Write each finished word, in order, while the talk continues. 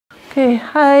Okay,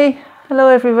 hi, hello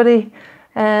everybody.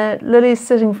 Lily's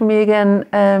sitting for me again.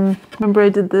 Remember I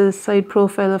did the side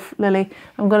profile of Lily.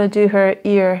 I'm going to do her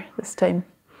ear this time.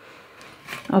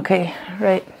 Okay,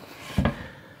 right.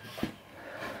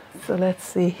 So let's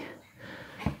see.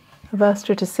 I've asked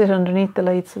her to sit underneath the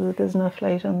light so that there's enough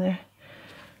light on there.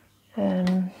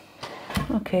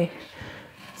 Okay,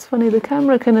 it's funny, the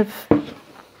camera kind of, I'm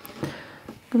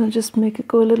going to just make it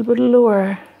go a little bit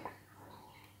lower,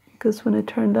 because when I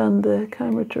turned on the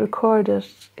camera to record it,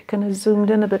 it kind of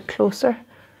zoomed in a bit closer,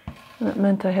 and it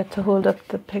meant I had to hold up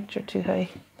the picture too high.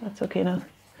 That's okay now.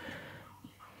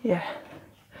 Yeah.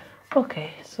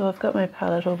 Okay, so I've got my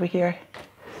palette over here,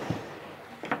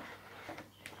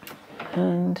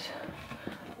 and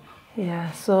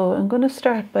yeah, so I'm going to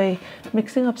start by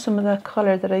mixing up some of that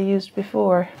colour that I used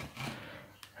before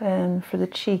for the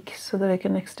cheek, so that I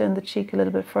can extend the cheek a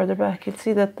little bit further back. You'd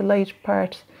see that the light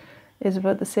part is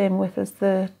about the same width as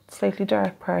the slightly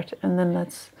dark part, and then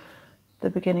that's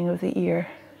the beginning of the ear.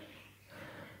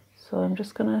 So I'm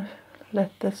just going to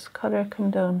let this colour come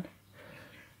down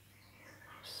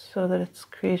so that it's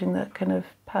creating that kind of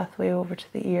pathway over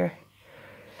to the ear.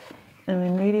 And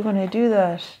then really when I do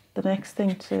that, the next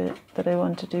thing that I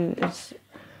want to do is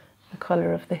the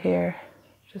colour of the hair,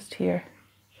 just here.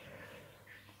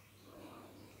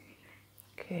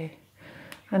 Okay,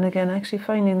 and again, actually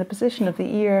finding the position of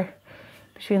the ear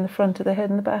between the front of the head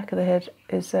and the back of the head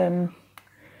is a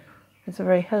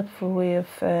very helpful way of,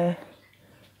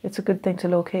 it's a good thing to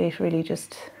locate, really.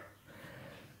 Just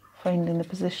finding the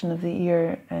position of the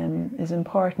ear is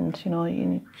important, you know,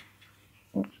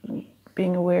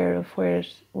 being aware of where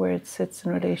it sits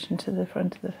in relation to the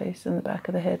front of the face and the back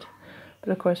of the head.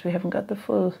 But of course we haven't got the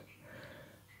full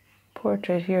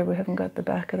portrait here, we haven't got the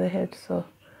back of the head, so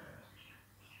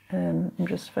I'm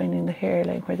just finding the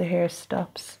hairline where the hair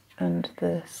stops and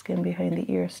the skin behind the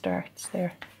ear starts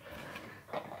there.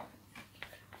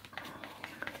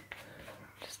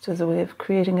 Just as a way of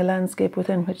creating a landscape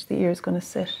within which the ear is going to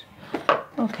sit.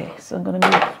 Okay, so I'm going to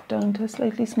move down to a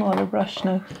slightly smaller brush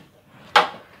now.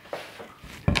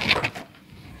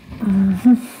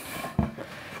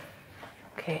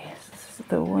 Okay, so this is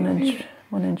the one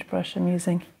inch brush I'm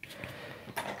using.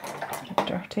 A bit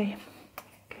dirty.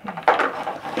 Okay.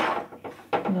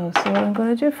 No, so what I'm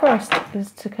going to do first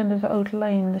is to kind of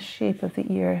outline the shape of the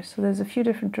ear. So there's a few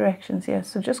different directions, yes.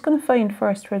 So just going to find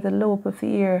first where the lobe of the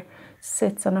ear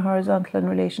sits on a horizontal in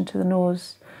relation to the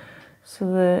nose. So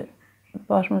the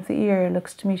bottom of the ear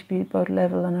looks to me to be about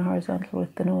level on a horizontal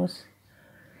with the nose,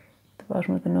 the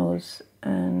bottom of the nose,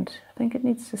 and I think it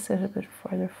needs to sit a bit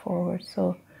further forward.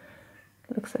 So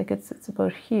it looks like it's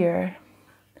about here,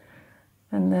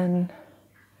 and then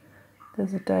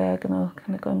there's a diagonal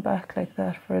kind of going back like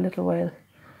that for a little while,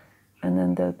 and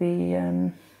then there'll be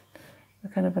a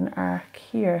kind of an arc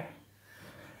here.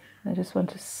 I just want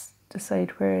to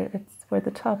decide where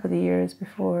the top of the ear is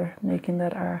before making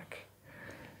that arc.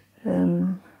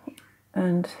 And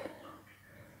I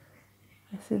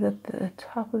see that the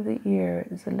top of the ear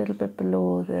is a little bit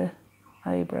below the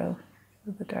eyebrow,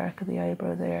 so the dark of the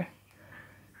eyebrow there.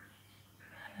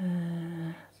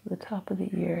 So the top of the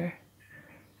ear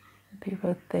would be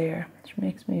about there, which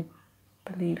makes me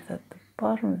believe that the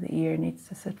bottom of the ear needs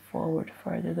to sit forward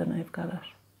further than I've got it.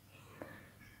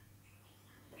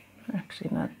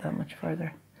 Actually, not that much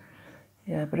further.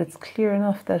 Yeah, but it's clear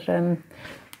enough that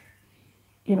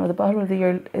you know, the bottom of the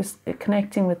ear is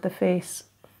connecting with the face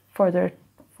further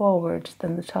forward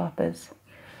than the top is.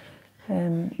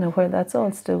 Now, while that's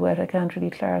all still wet, I can't really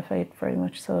clarify it very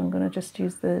much, so I'm going to just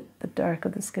use the dark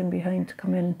of the skin behind to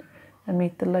come in and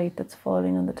meet the light that's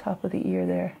falling on the top of the ear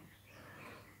there.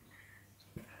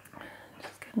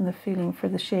 Just getting the feeling for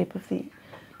the shape of the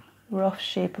rough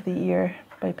shape of the ear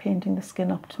by painting the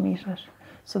skin up to meet it.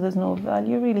 So there's no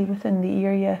value really within the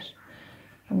ear yet.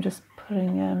 I'm just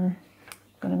putting, going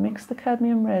to mix the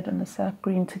cadmium red and the sap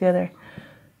green together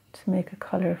to make a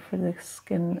colour for the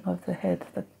skin of the head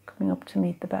that's coming up to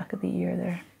meet the back of the ear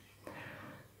there.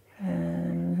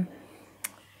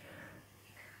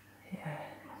 Yeah,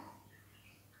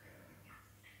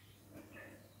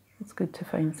 it's good to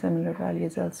find similar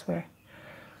values elsewhere.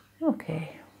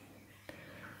 Okay,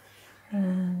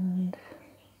 and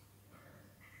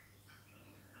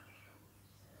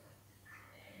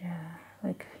yeah,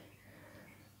 like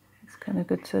it's kind of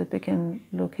good to begin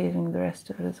locating the rest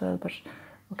of it as well, but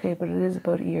okay, but it is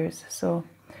about ears, so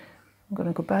I'm going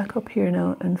to go back up here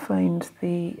now and find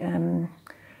the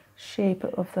shape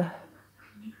of the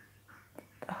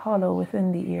hollow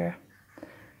within the ear.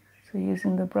 So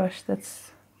using the brush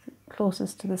that's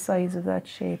closest to the size of that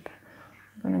shape,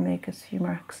 I'm going to make as few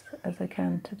marks as I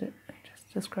can to just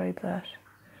describe that.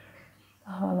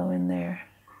 The hollow in there.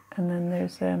 And then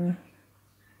there's,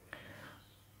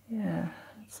 yeah,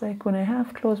 it's like when I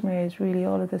half close my eyes, really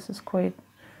all of this is quite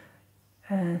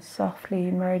softly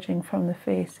emerging from the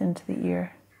face into the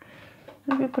ear.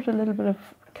 Maybe put a little bit of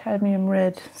cadmium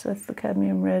red, so that's the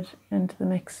cadmium red, into the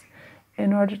mix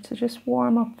in order to just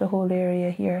warm up the whole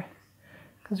area here.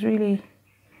 Because really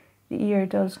the ear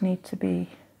does need to be,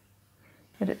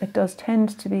 it does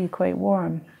tend to be quite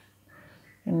warm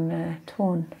in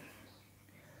tone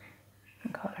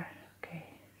and colour. Okay.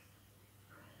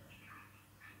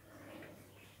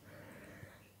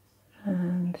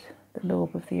 And the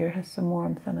lobe of the ear has some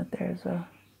warmth on it there as well.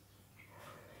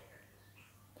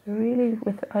 So really,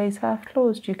 with eyes half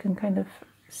closed, you can kind of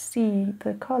see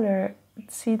the colour,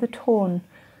 see the tone,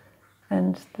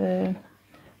 and the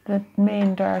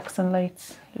main darks and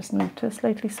lights. Just move to a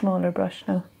slightly smaller brush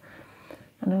now.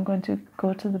 And I'm going to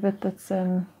go to the bit that's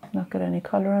not got any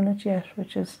colour on it yet,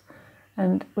 which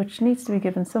needs to be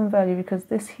given some value, because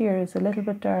this here is a little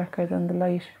bit darker than the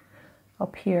light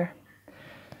up here.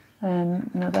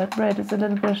 Now that red is a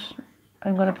little bit,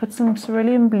 I'm going to put some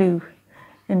cerulean blue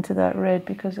into that red,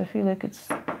 because I feel like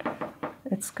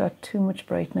it's got too much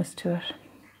brightness to it.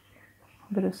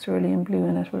 A bit of cerulean blue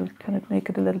in it will kind of make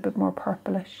it a little bit more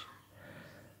purplish.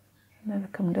 And let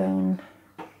it come down.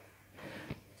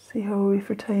 See, how are we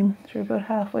for time? So we're about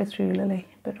halfway through, Lily,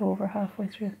 a bit over halfway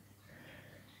through.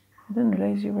 I didn't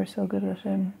realise you were so good at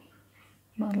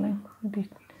modelling. Maybe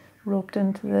roped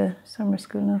into the summer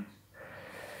school now.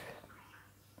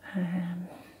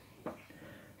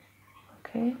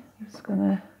 Okay, I'm just going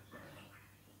to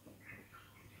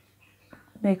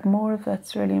make more of that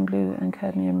cerulean blue and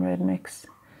cadmium red mix.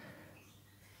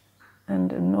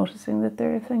 And I'm noticing that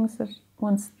there are things that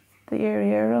once the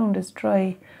area around is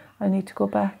dry, I need to go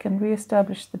back and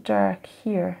re-establish the dark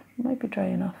here. It might be dry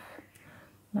enough.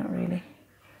 Not really.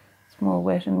 It's more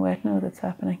wet and wet now that's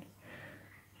happening.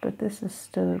 But this is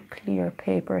still clear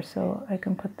paper, so I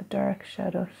can put the dark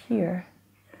shadow here.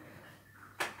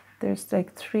 There's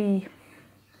like three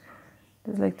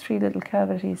little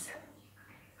cavities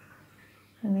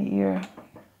in the ear.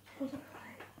 Was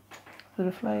it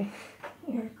a fly?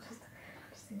 Yeah,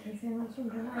 just in case anyone's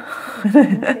wondering.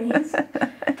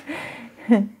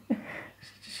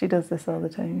 She does this all the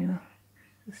time, you know.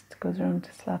 Just goes around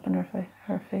slapping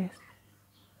her face.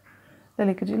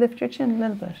 Lily, could you lift your chin a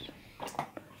little bit?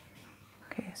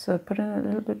 Okay, so put in a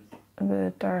little bit of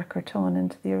a darker tone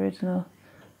into the original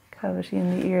cavity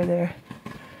in the ear there.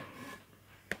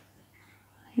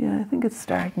 Yeah, I think it's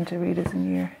starting to read as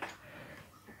an ear.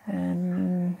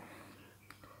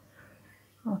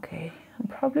 Okay, and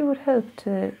probably would help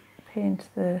to paint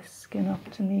the skin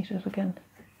up to meet it again.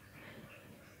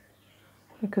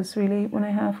 Because really, when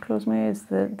I half close my eyes,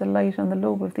 the light on the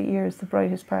lobe of the ear is the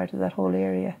brightest part of that whole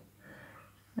area.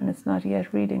 And it's not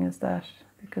yet reading as that,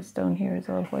 because down here is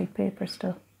all white paper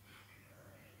still.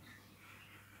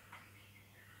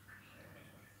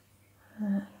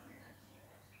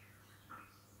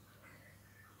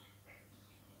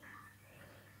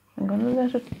 I'm going to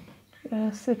let it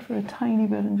sit for a tiny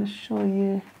bit and just show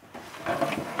you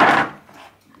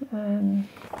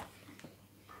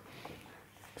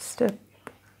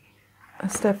a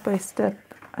step-by-step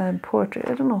portrait.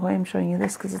 I don't know why I'm showing you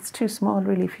this, because it's too small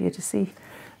really for you to see.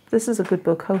 This is a good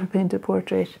book, How to Paint a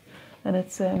Portrait, and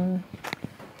it's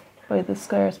by the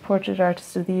Skyers Portrait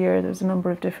Artist of the Year. There's a number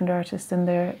of different artists in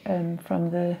there from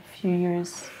the few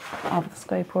years of the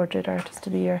Sky Portrait Artist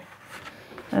of the Year.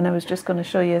 And I was just going to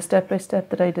show you a step-by-step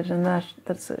that I did in that.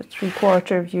 That's a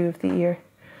 3/4 view of the ear.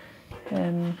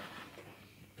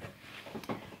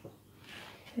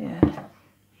 Yeah.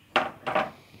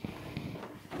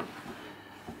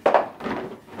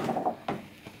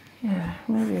 Yeah,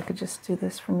 maybe I could just do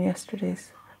this from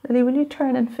yesterday's. Lily, will you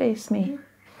turn and face me?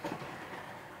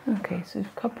 Okay, so a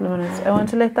couple of minutes. I want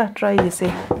to let that dry, you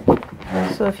see.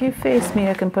 So if you face me,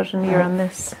 I can put an ear on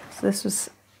this. So this was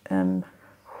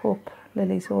Hope,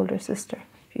 Lily's older sister.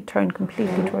 If you turn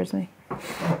completely towards me,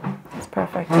 that's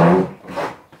perfect.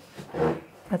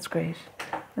 That's great.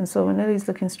 And so when Lily's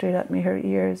looking straight at me, her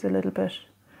ear is a little bit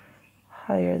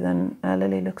higher than...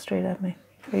 Lily, look straight at me.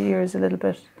 Her ear is a little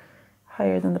bit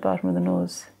higher than the bottom of the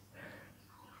nose.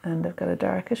 And I've got a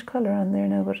darkish colour on there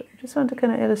now, but I just want to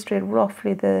kind of illustrate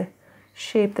roughly the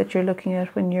shape that you're looking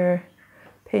at when you're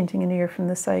painting an ear from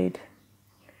the side.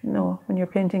 No, when you're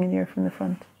painting an ear from the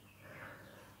front.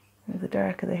 The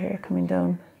dark of the hair coming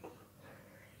down.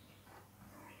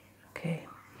 Okay.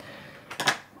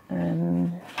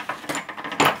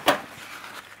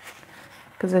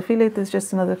 Because I feel like there's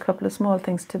just another couple of small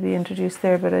things to be introduced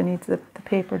there, but I need the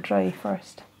paper dry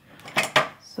first.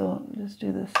 So just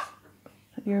do this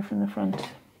ear from the front.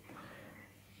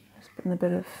 Just putting a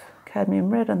bit of cadmium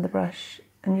red on the brush,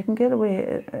 and you can get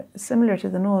away, similar to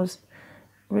the nose,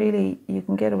 really you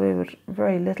can get away with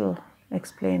very little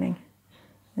explaining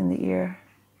in the ear,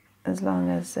 as long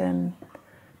as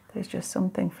there's just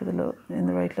something for the in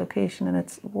the right location, and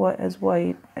it's as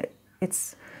wide.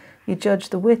 You judge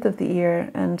the width of the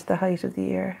ear and the height of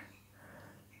the ear,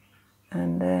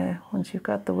 and once you've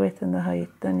got the width and the height,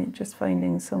 then you're just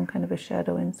finding some kind of a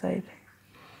shadow inside.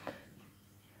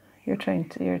 You're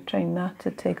trying not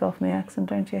to take off my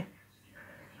accent, aren't you?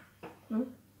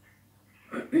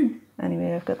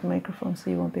 Anyway, I've got the microphone, so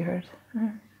you won't be heard.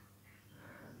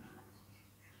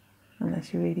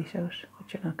 Unless you really shout,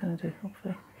 which you're not going to do,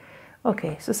 hopefully.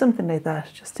 Okay, so something like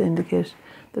that, just to indicate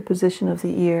the position of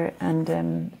the ear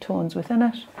and tones within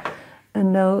it.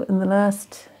 And now, in the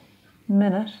last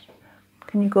minute,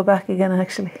 can you go back again,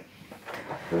 actually?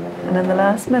 And in the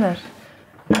last minute,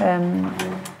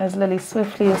 as Lily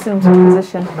swiftly assumes her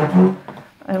position,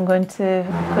 I'm going to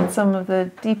put some of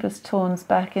the deepest tones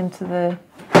back into the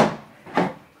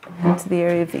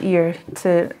area of the ear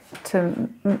to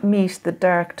meet the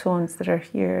dark tones that are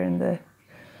here in the.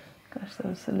 Gosh, that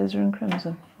was alizarin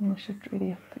crimson. I should really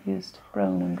have used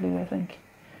brown and blue, I think.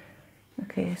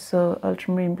 Okay, so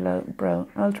ultramarine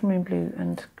blue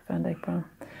and Van Dyke brown.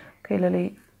 Okay,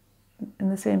 Lily, in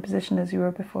the same position as you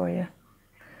were before, yeah.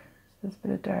 So there's a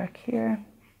bit of dark here.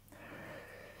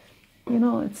 You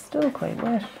know, it's still quite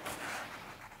wet,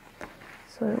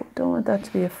 so I don't want that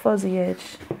to be a fuzzy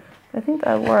edge. I think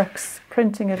that works.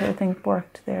 Printing it, I think,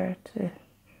 worked there to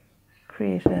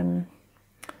create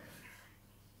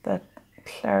that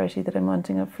clarity that I'm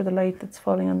wanting up for the light that's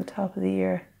falling on the top of the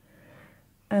ear.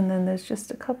 And then there's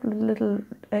just a couple of little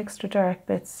extra dark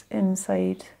bits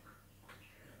inside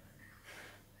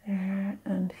there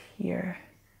and here.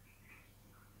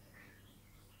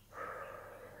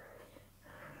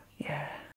 Yeah,